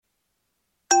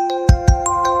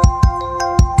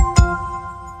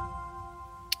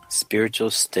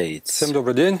spiritual states,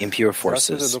 impure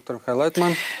forces.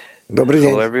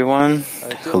 Hello, everyone.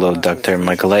 Hello, Dr.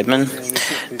 Michael Laitman.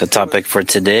 The topic for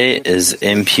today is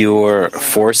impure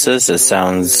forces. It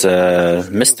sounds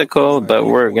mystical, but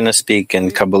we're going to speak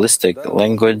in Kabbalistic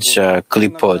language,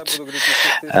 Klipot.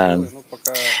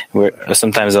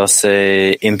 Sometimes I'll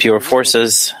say impure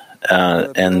forces,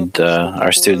 and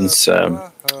our students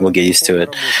will get used to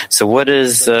it. So what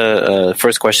is,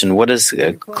 first question, what is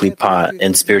Klipot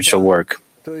in spiritual work?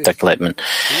 Dr. Laitman.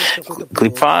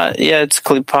 Klipot, it's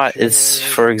Klipot. It's,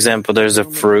 for example, there's a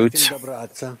fruit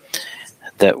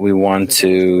that we want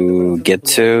to get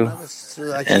to,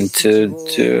 and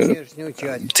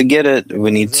to get it,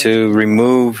 we need to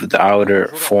remove the outer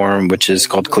form, which is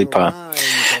called Klipot.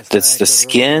 That's the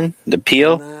skin, the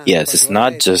peel. Yes, it's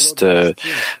not just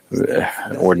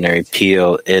ordinary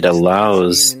peel. It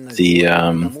allows the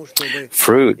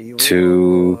fruit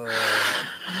to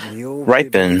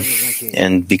ripen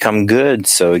and become good,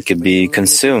 so it could be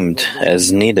consumed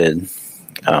as needed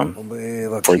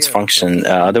for its function.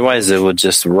 Otherwise, it would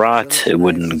just rot. It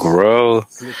wouldn't grow.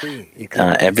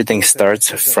 Everything starts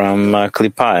from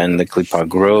Klipot, and the Klipot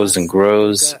grows and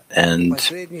grows, and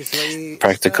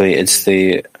practically it's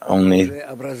the only,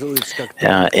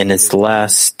 in its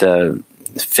last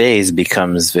phase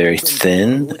becomes very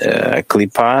thin,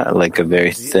 Klipot, like a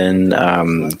very thin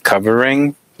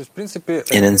covering.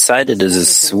 And inside it is a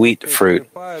sweet fruit.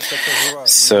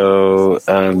 So,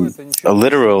 a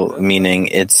literal meaning,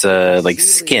 it's like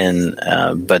skin,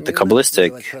 but the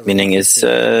Kabbalistic meaning is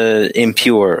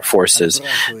impure forces.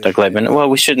 Dr. Laitman, well,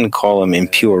 we shouldn't call them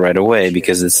impure right away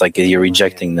because it's like you're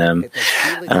rejecting them,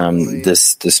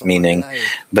 this meaning.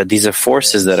 But these are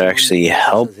forces that are actually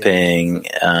helping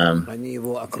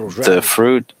the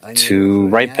fruit to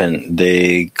ripen.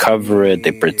 They cover it,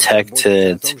 they protect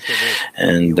it,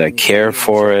 and care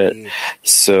for it,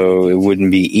 so it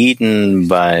wouldn't be eaten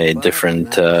by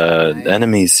different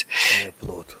enemies.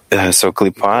 So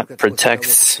Klipot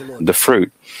protects the fruit,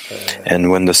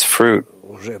 and when this fruit,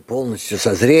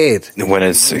 when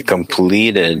it's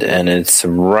completed and it's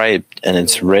ripe and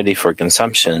it's ready for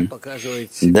consumption,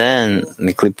 then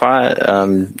the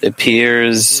Klipot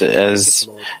appears as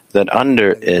that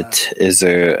under it is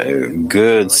a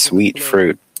good sweet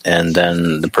fruit, and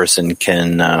then the person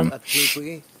can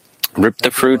rip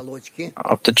the fruit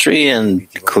off the tree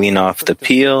and clean off the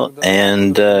peel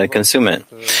and consume it.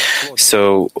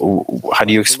 So, how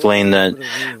do you explain that?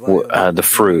 The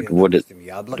fruit, what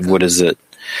is it?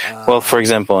 Well, for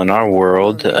example, in our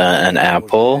world, an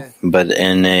apple, but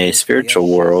in a spiritual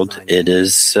world, it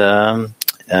is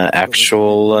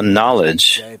actual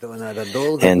knowledge.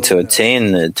 And to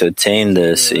attain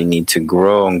this, you need to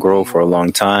grow and grow for a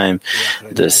long time.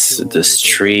 This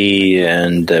tree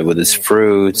and with its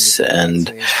fruits,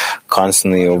 and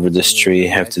constantly over this tree, you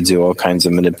have to do all kinds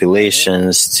of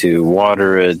manipulations to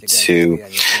water it, to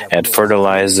add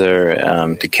fertilizer,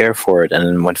 to care for it.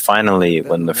 And when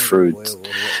the fruit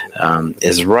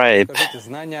is ripe,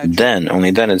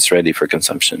 only then it's ready for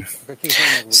consumption.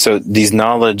 So these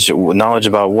knowledge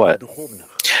about what?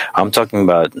 I'm talking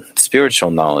about spiritual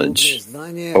knowledge.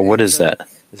 But what is that?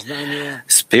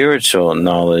 Spiritual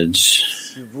knowledge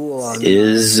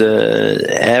is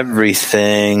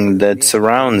everything that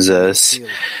surrounds us,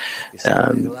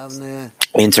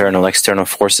 internal, external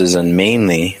forces, and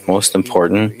mainly, most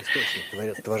important,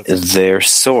 is their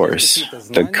source,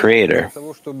 the creator.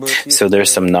 So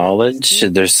there's some knowledge,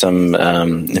 there's some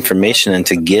information, and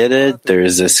to get it,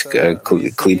 there's this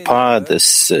Klipot,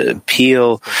 this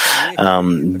peel,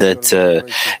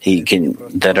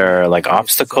 that are like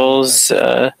obstacles,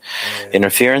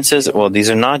 interferences. Well, these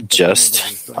are not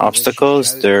just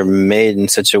obstacles, they're made in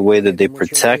such a way that they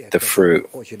protect the fruit,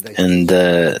 and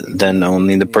then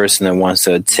only the person that wants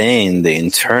to attain the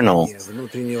internal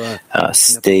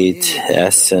state,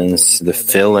 essence, the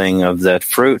filling of that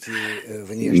fruit,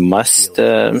 must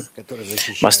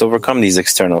overcome these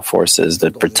external forces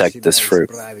that protect this fruit.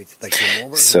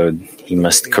 So he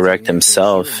must correct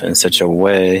himself in such a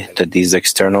way that these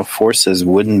external forces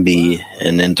wouldn't be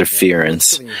an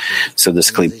interference. So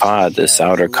this Klipot, this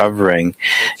outer covering,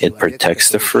 it protects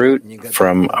the fruit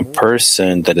from a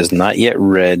person that is not yet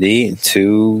ready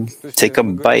to take a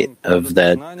bite of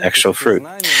that actual fruit.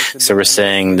 So we're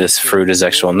saying this fruit is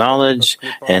actual knowledge,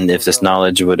 and if this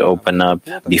knowledge would open up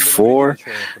before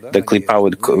the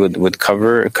Klipot would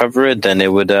cover it, then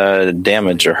it would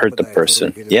damage or hurt the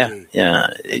person. Yeah,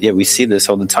 we see this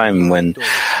all the time when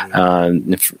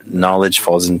if knowledge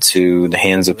falls into the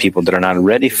hands of people that are not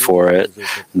ready for it,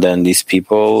 then these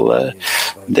people,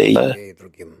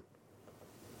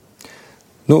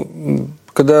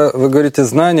 Когда вы говорите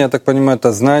знание, я так понимаю,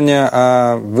 это знание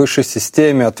о высшей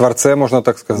системе, о Творце, можно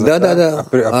так сказать, Да. О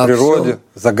природе,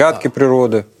 загадке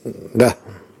природы. Да.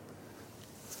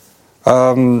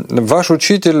 Ваш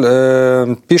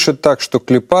учитель пишет так, что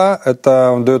клипа,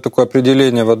 это, он дает такое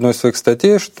определение в одной из своих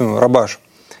статей, что Рабаш,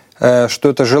 что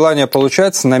это желание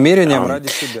получать с намерением ради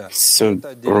себя. So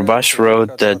Rabash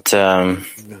wrote that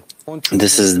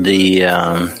this is the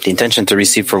intention to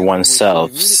receive for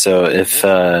oneself. So if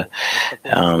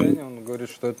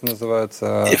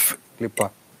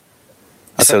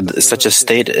such a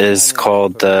state is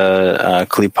called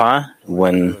Klipot,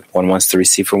 when one wants to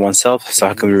receive for oneself. So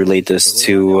how can we relate this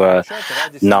to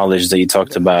knowledge that you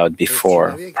talked about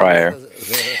prior?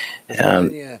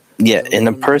 In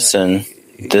a person,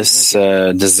 this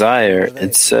desire,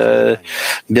 it's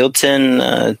built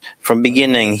in from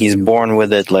beginning. He's born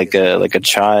with it like a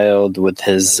child with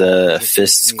his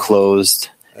fists closed,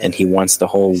 and he wants the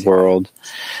whole world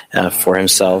for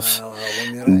himself.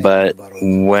 But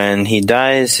when he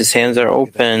dies, his hands are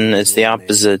open. It's the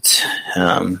opposite.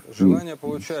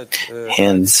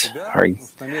 Hands are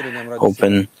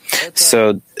open.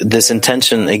 So this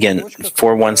intention, again,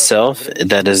 for oneself,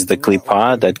 that is the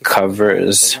klipot that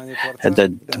covers,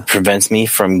 that prevents me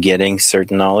from getting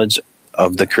certain knowledge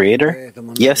of the Creator.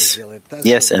 Yes,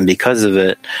 and because of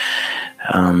it,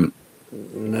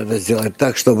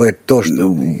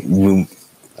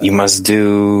 you must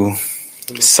do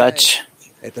such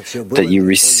that you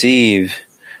receive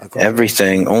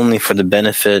everything only for the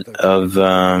benefit of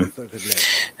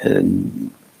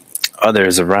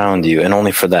others around you, and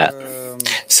only for that.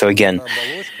 So again,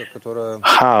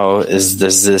 how does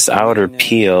this outer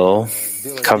peel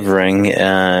covering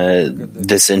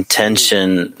this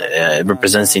intention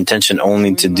represents the intention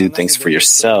only to do things for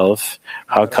yourself?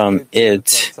 How come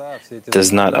it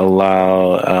does not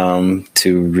allow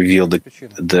to reveal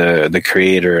the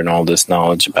Creator and all this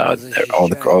knowledge about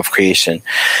all of creation?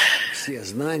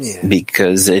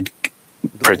 Because it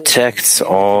protects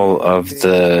all of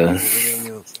the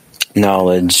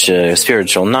knowledge,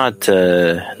 spiritual, not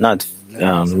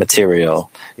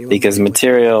material. Because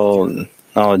material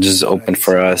knowledge is open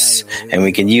for us, and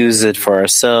we can use it for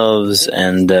ourselves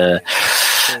and to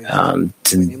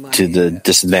the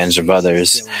disadvantage of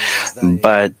others.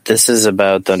 But this is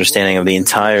about the understanding of the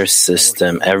entire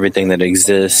system, everything that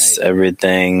exists,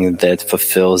 everything that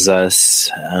fulfills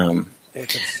us,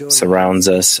 surrounds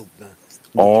us.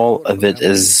 All of it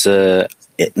is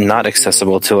not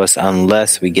accessible to us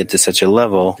unless we get to such a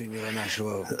level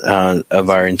of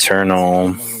our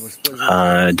internal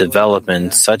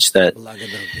development, such that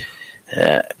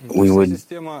we would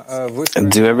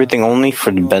do everything only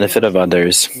for the benefit of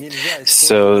others.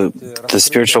 So the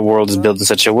spiritual world is built in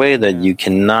such a way that you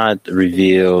cannot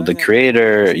reveal the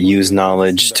Creator, use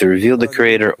knowledge to reveal the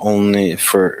Creator only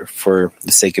for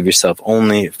the sake of yourself.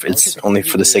 It's only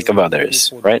for the sake of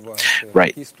others, right?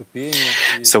 Right.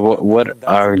 So what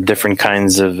are different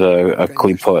kinds of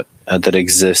klipot that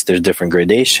exist? There's different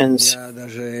gradations.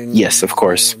 Yes, of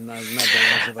course.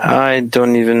 I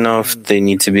don't even know if they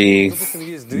need to be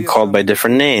called by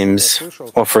different names.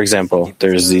 Well, for example,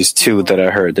 there's these two that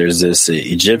I heard. There's this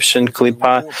Egyptian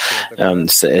klipot,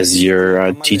 as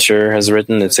your teacher has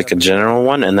written. It's like a general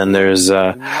one. And then there's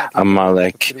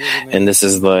Amalek. And this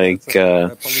is like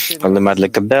Limad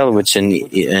Lekabel, which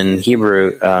in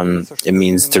Hebrew, it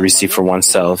means to receive for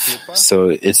oneself. So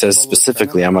it says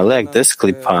specifically Amalek, this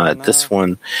klipot, this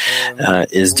one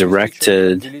is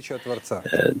directed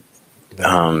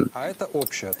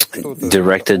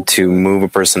to move a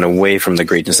person away from the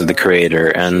greatness of the Creator,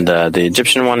 and the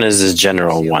Egyptian one is this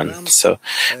general one. So,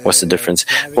 what's the difference?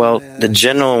 Well, the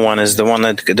general one is the one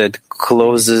that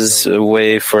closes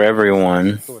away for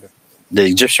everyone. The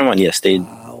Egyptian one, yes,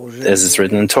 as it's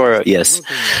written in Torah, yes,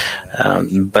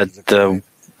 but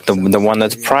the one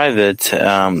that's private,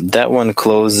 that one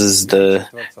closes the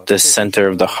center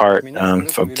of the heart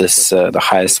of this the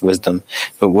highest wisdom.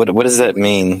 But what does that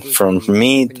mean from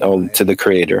me to the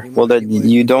Creator? Well, that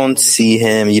you don't see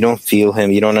Him, you don't feel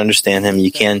Him, you don't understand Him,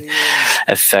 you can't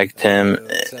affect Him,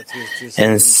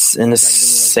 and in the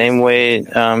same way,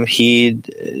 He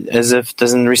as if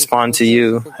doesn't respond to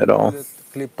you at all.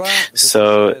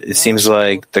 So it seems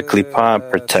like the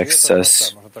klipot protects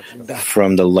us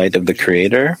from the light of the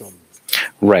Creator,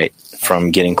 right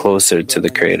from getting closer to the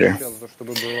Creator.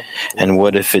 And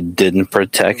what if it didn't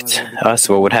protect us?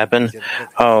 What would happen?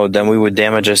 Oh, then we would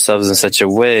damage ourselves in such a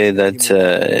way that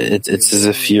it's as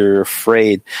if you're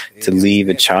afraid to leave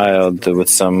a child with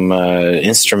some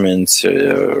instruments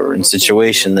or in a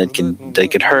situation that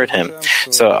could hurt him.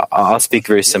 So I'll speak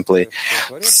very simply.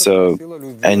 So,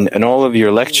 in all of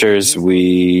your lectures,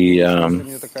 we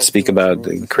speak about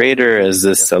the Creator as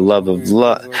this love of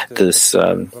love, this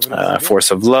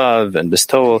force of love and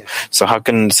bestowal. So how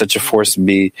can such a force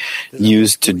be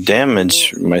used to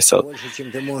damage myself?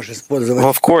 Well,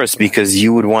 of course, because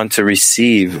you would want to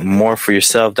receive more for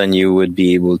yourself than you would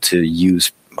be able to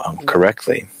use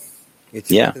correctly.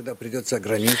 Yeah.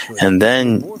 And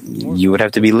then you would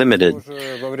have to be limited.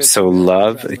 So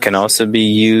love can also be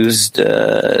used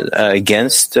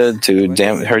against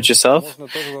to hurt yourself.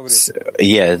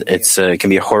 Yeah, it can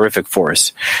be a horrific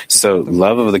force. So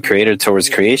love of the Creator towards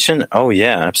creation. Oh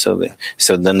yeah, absolutely.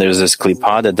 So then there's this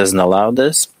Klipot that doesn't allow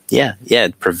this. Yeah,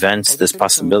 it prevents this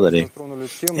possibility.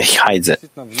 It hides it.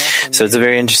 So it's a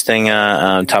very interesting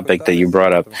topic that you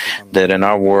brought up, that in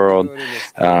our world,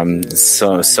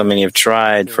 so many have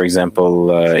tried, for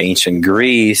example, ancient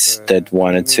Greece, that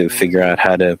wanted to figure out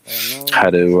how to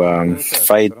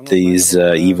fight these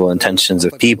evil intentions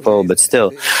of people, but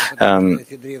still,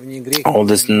 all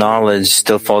this knowledge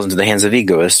still falls into the hands of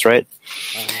egoists, right?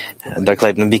 Dr.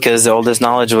 Laitman, because all this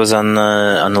knowledge was on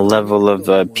the level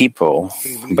of people,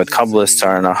 but Kabbalists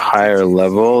are on a higher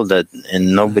level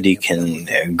and nobody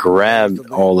can grab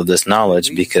all of this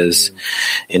knowledge, because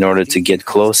in order to get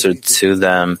closer to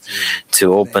them,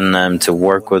 to open them, to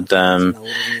work with them,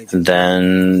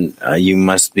 then you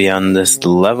must be on this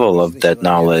level of that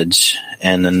knowledge.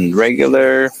 And a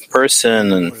regular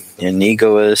person and an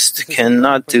egoist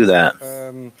cannot do that.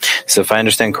 So if I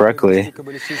understand correctly,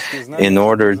 in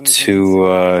order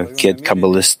to get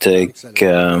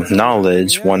Kabbalistic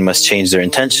knowledge, one must change their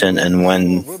intention, and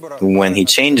when he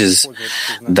changes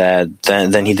that,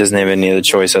 then he doesn't have any other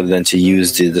choice other than to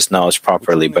use this knowledge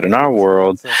properly. But in our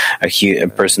world, a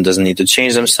person doesn't need to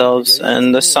change themselves,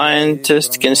 and the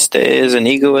scientist can stay as an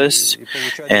egoist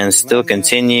and still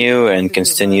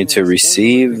continue to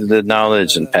receive the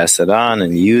knowledge and pass it on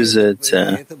and use it.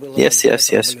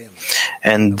 Yes.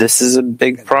 And this is a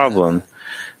big problem,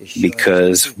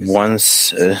 because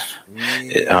once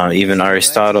even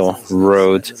Aristotle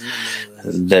wrote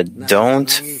that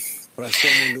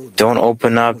don't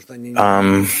open up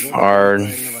our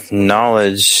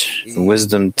knowledge,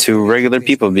 wisdom to regular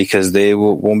people, because they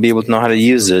won't be able to know how to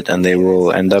use it, and they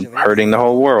will end up hurting the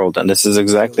whole world. And this is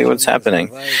exactly what's happening.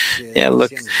 Yeah,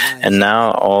 look, and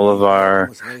now all of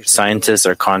our scientists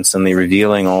are constantly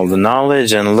revealing all the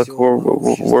knowledge, and look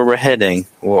where we're heading.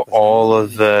 Well, all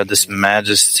of this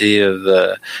majesty of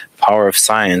the power of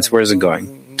science, where's it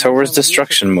going? Towards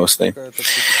destruction, mostly.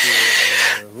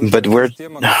 But we're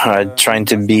trying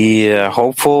to be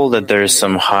hopeful that there's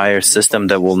some higher system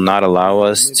that will not allow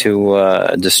us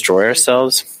to destroy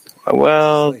ourselves.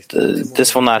 Well,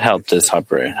 this will not help this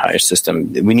higher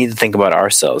system. We need to think about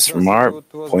ourselves from our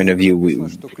point of view,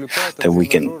 that we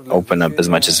can open up as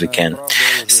much as we can.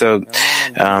 So,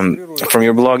 from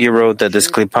your blog, you wrote that this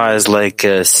Klipot is like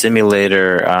a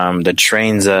simulator that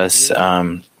trains us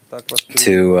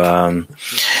to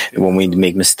when we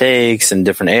make mistakes and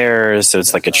different errors, so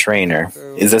it's like a trainer.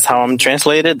 Is this how I'm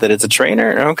translated? That it's a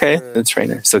trainer? Okay, it's a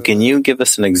trainer. So can you give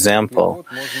us an example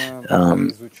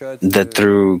that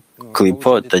through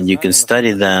Klipot, that you can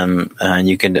study them and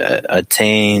you can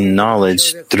attain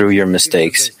knowledge through your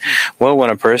mistakes? Well, when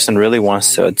a person really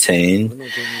wants to attain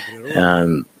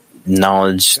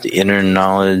knowledge, the inner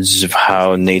knowledge of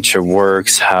how nature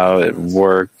works, how it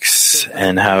works,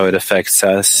 and how it affects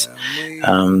us,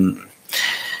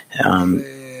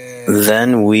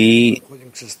 then we're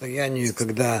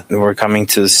coming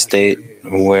to a state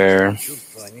where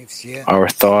our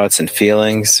thoughts and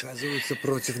feelings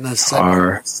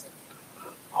are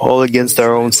all against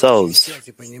our own selves.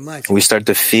 We start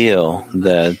to feel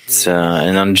that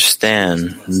and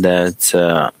understand that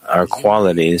our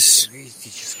qualities,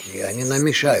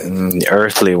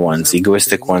 earthly ones,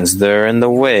 egoistic ones, they're in the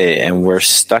way, and we're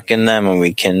stuck in them, and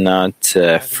we cannot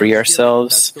free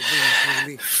ourselves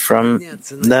from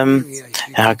them.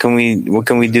 What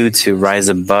can we do to rise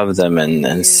above them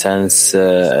and sense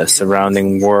a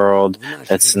surrounding world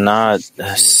that's not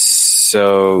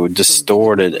so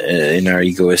distorted in our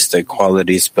egoistic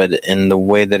qualities, but in the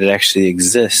way that it actually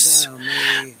exists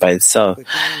by itself?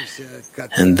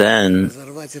 And then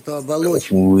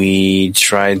we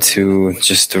try to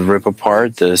rip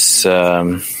apart this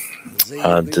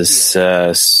this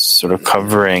sort of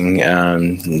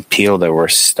covering peel that we're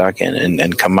stuck in,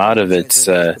 and come out of its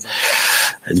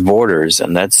borders,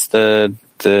 and that's the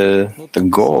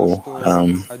goal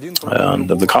of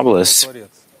the Kabbalists.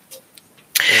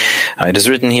 It is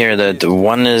written here that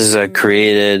one is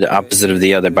created opposite of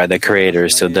the other by the Creator.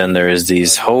 So then there is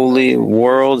these holy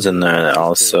worlds, and then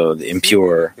also the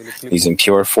impure, these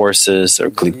impure forces, or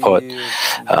Klipot,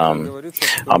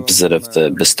 opposite of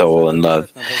the bestowal and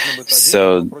love.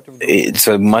 So it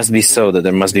must be so that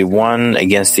there must be one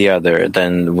against the other.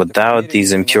 Then without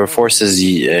these impure forces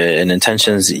and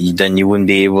intentions, then you wouldn't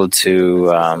be able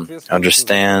to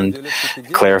understand,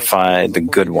 clarify the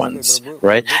good ones,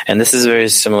 right? And this is very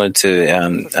similar to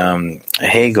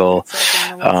Hegel,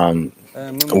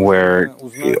 where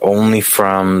only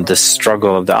from the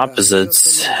struggle of the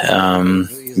opposites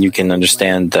you can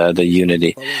understand the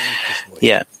unity.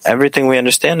 Yeah, everything we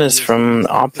understand is from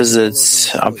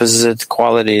opposite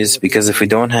qualities, because if we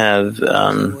don't have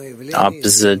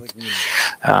opposite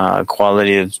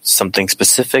quality of something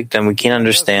specific, then we can't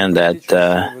understand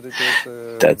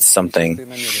that's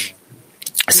something.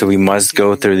 So we must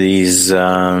go through these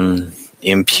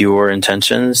impure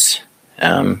intentions.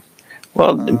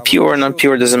 Pure or not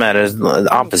pure doesn't matter. It's the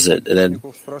opposite,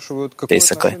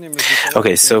 basically.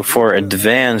 Okay, so for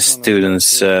advanced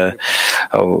students, what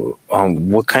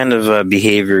kind of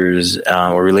behaviors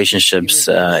or relationships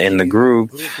in the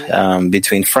group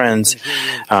between friends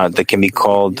that can be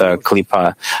called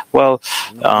Klipot? Well,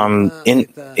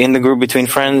 in the group between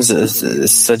friends,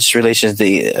 such relations,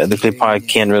 the Klipot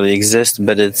can't really exist,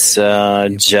 but it's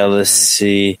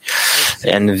jealousy,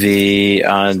 envy,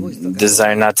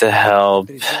 desire not to help,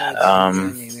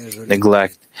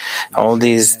 neglect, all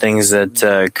these things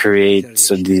that create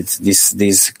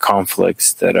these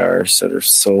conflicts that are sort of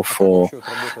soulful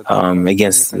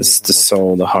against the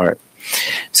soul, the heart.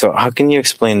 So how can you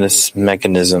explain this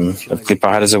mechanism of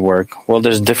Klipot? How does it work? Well,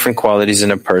 there's different qualities in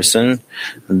a person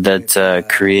that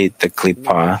create the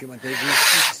Klipot.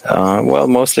 Well,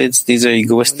 mostly these are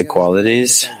egoistic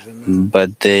qualities,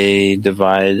 but they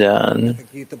divide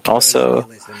also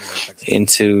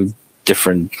into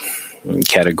different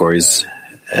categories,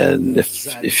 if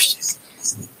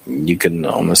you can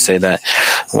almost say that.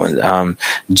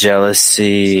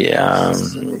 Jealousy,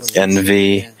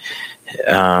 envy,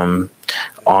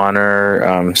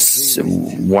 honor,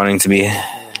 wanting to be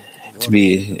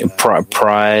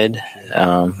pride.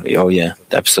 Oh yeah,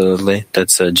 absolutely.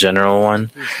 That's a general one.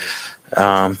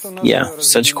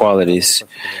 Such qualities.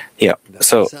 Yeah.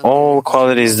 So all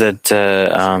qualities that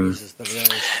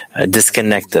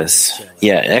disconnect us.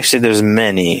 Yeah, actually, there's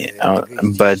many,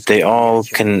 but they all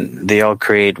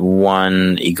create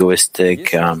one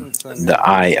egoistic, the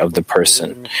I of the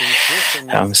person.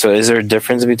 So, is there a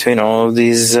difference between all of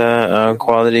these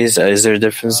qualities? Is there a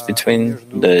difference between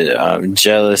the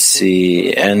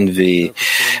jealousy, envy,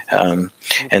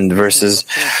 and versus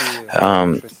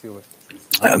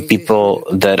people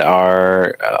that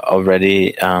are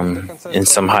already in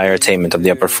some higher attainment of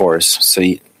the upper force?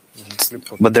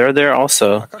 But they're there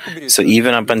also. So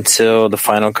even up until the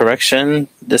final correction,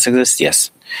 this exists? Yes.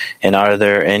 And are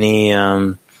there any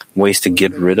ways to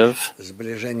get rid of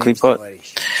Klipot?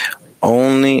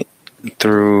 Only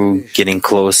through getting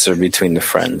closer between the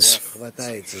friends.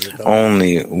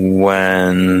 Only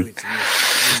when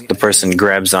the person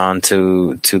grabs on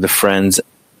to the friends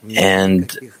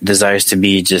and desires to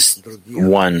be just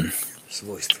one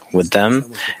with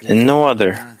them and no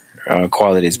other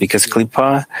qualities, because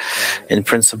Klipot, in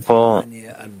principle,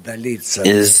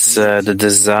 is the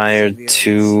desire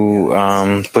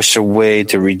to push away,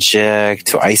 to reject,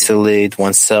 to isolate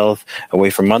oneself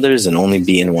away from others and only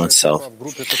be in oneself.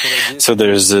 So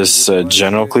there's this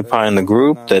general Klipot in the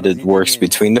group that it works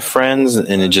between the friends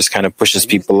and it just kind of pushes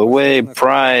people away,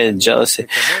 pride, jealousy.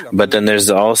 But then there's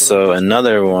also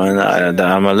another one, the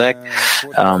Amalek,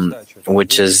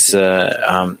 which is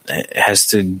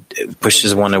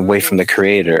pushes one away from the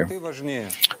Creator.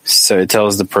 So it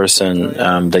tells the person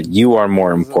that you are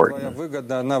more important.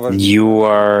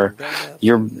 Your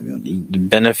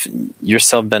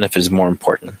self-benefit is more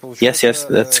important. Yes,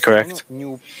 that's correct.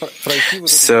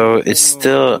 So it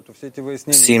still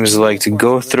seems like to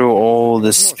go through all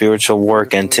this spiritual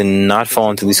work and to not fall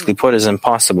into these Klipot is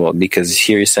impossible, because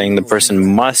here you're saying the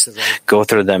person must go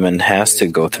through them and has to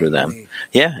go through them.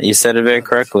 Yeah, you said it very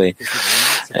correctly.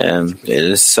 It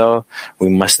is so. We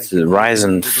must rise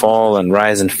and fall and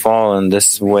rise and fall, and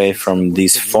this way, from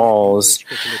these falls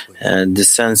and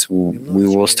descents, we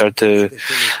will start to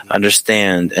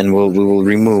understand, and we will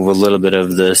remove a little bit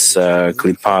of this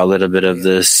Klipot, a little bit of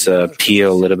this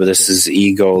peel, a little bit of this is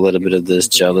ego, a little bit of this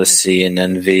jealousy and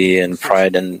envy and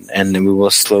pride, and we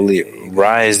will slowly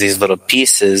rise these little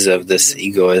pieces of this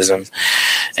egoism,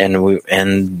 and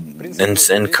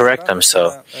correct them.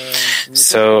 So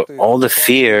all the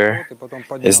fear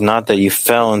is not that you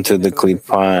fell into the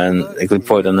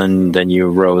Klipot and then you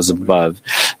rose above,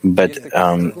 but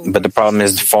the problem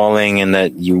is falling and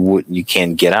that you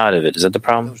can't get out of it. Is that the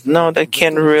problem? No, that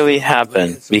can't really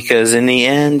happen, because in the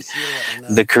end,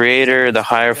 the Creator, the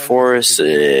higher force,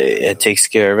 it takes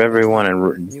care of everyone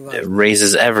and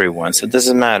raises everyone. So it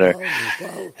doesn't matter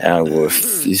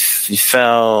if you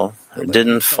fell or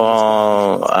didn't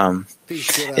fall.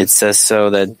 It says so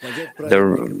that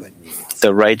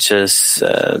the righteous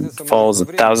falls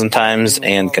 1,000 times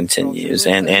and continues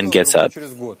and gets up.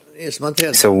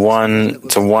 So one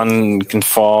can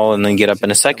fall and then get up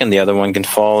in a second. The other one can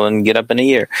fall and get up in a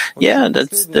year. Yeah,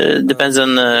 depends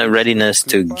on the readiness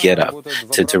to get up,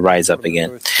 to rise up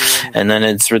again. And then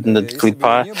it's written that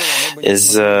Klipot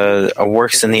is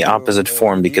works in the opposite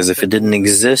form, because if it didn't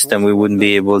exist, then we wouldn't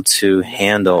be able to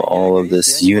handle all of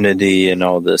this unity and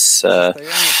all this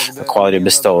quality of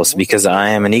bestowals. Because I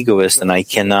am an egoist and I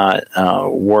cannot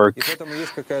work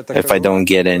if I don't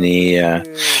get any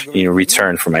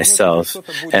return for myself.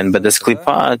 But this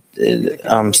Klipot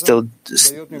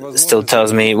still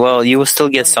tells me, well, you will still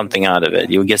get something out of it.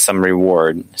 You will get some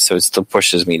reward. So it still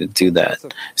pushes me to do that.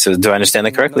 So do I understand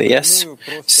that correctly? Yes.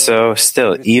 So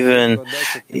still, even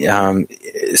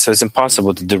so, it's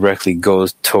impossible to directly go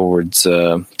towards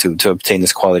to obtain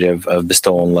this quality of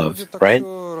bestowal and love, right?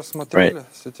 Right.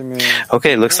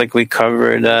 Okay, looks like we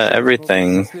covered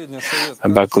everything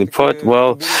about Klipot.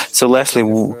 Well, so lastly,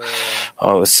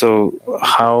 so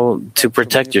how to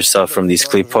protect yourself from these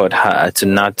Klipot,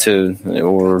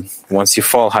 or once you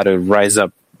fall, how to rise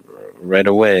up right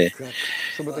away.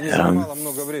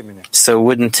 So it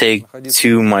wouldn't take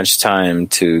too much time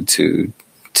to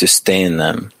stay in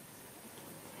them.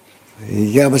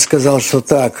 I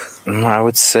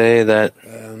would say that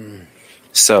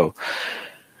so.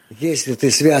 If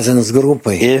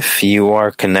you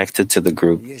are connected to the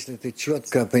group,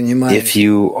 if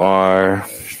you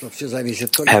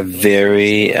have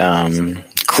very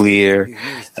clear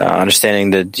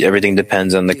understanding that everything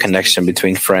depends on the connection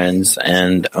between friends,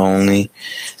 and only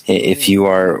if you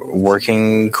are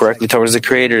working correctly towards the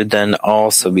Creator, then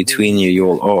also between you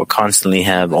will constantly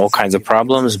have all kinds of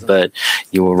problems, but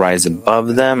you will rise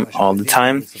above them all the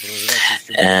time.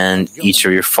 And each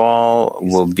of your fall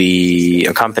will be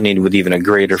accompanied with even a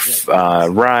greater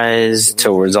rise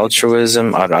towards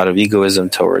altruism, out of egoism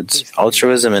towards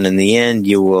altruism, and in the end,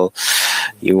 you will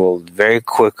very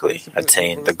quickly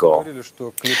attain the goal.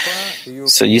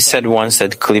 So you said once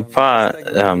that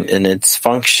Klipot, in its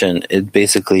function, it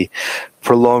basically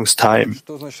prolongs time.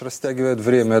 What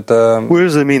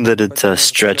does it mean that it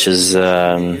stretches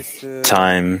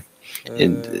time?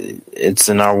 It's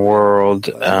in our world.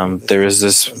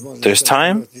 There's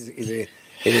time.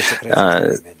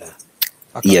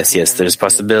 Yes, there's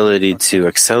possibility to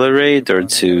accelerate or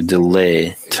to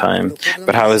delay time.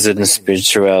 But how is it in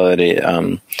spirituality?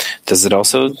 Does it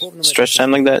also stretch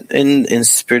time like that? In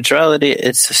spirituality,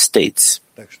 it's states.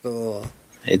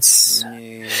 It's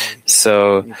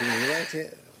so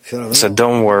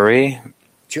don't worry.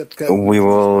 We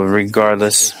will,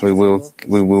 regardless, we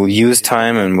will use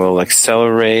time and we'll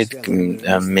accelerate,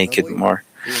 make it more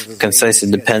concise. It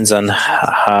depends on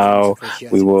how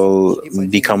we will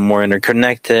become more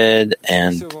interconnected,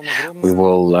 and we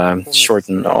will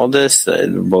shorten all this,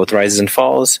 both rises and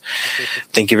falls.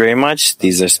 Thank you very much.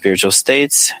 These are spiritual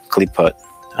states, Klipot.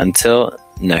 Until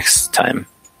next time.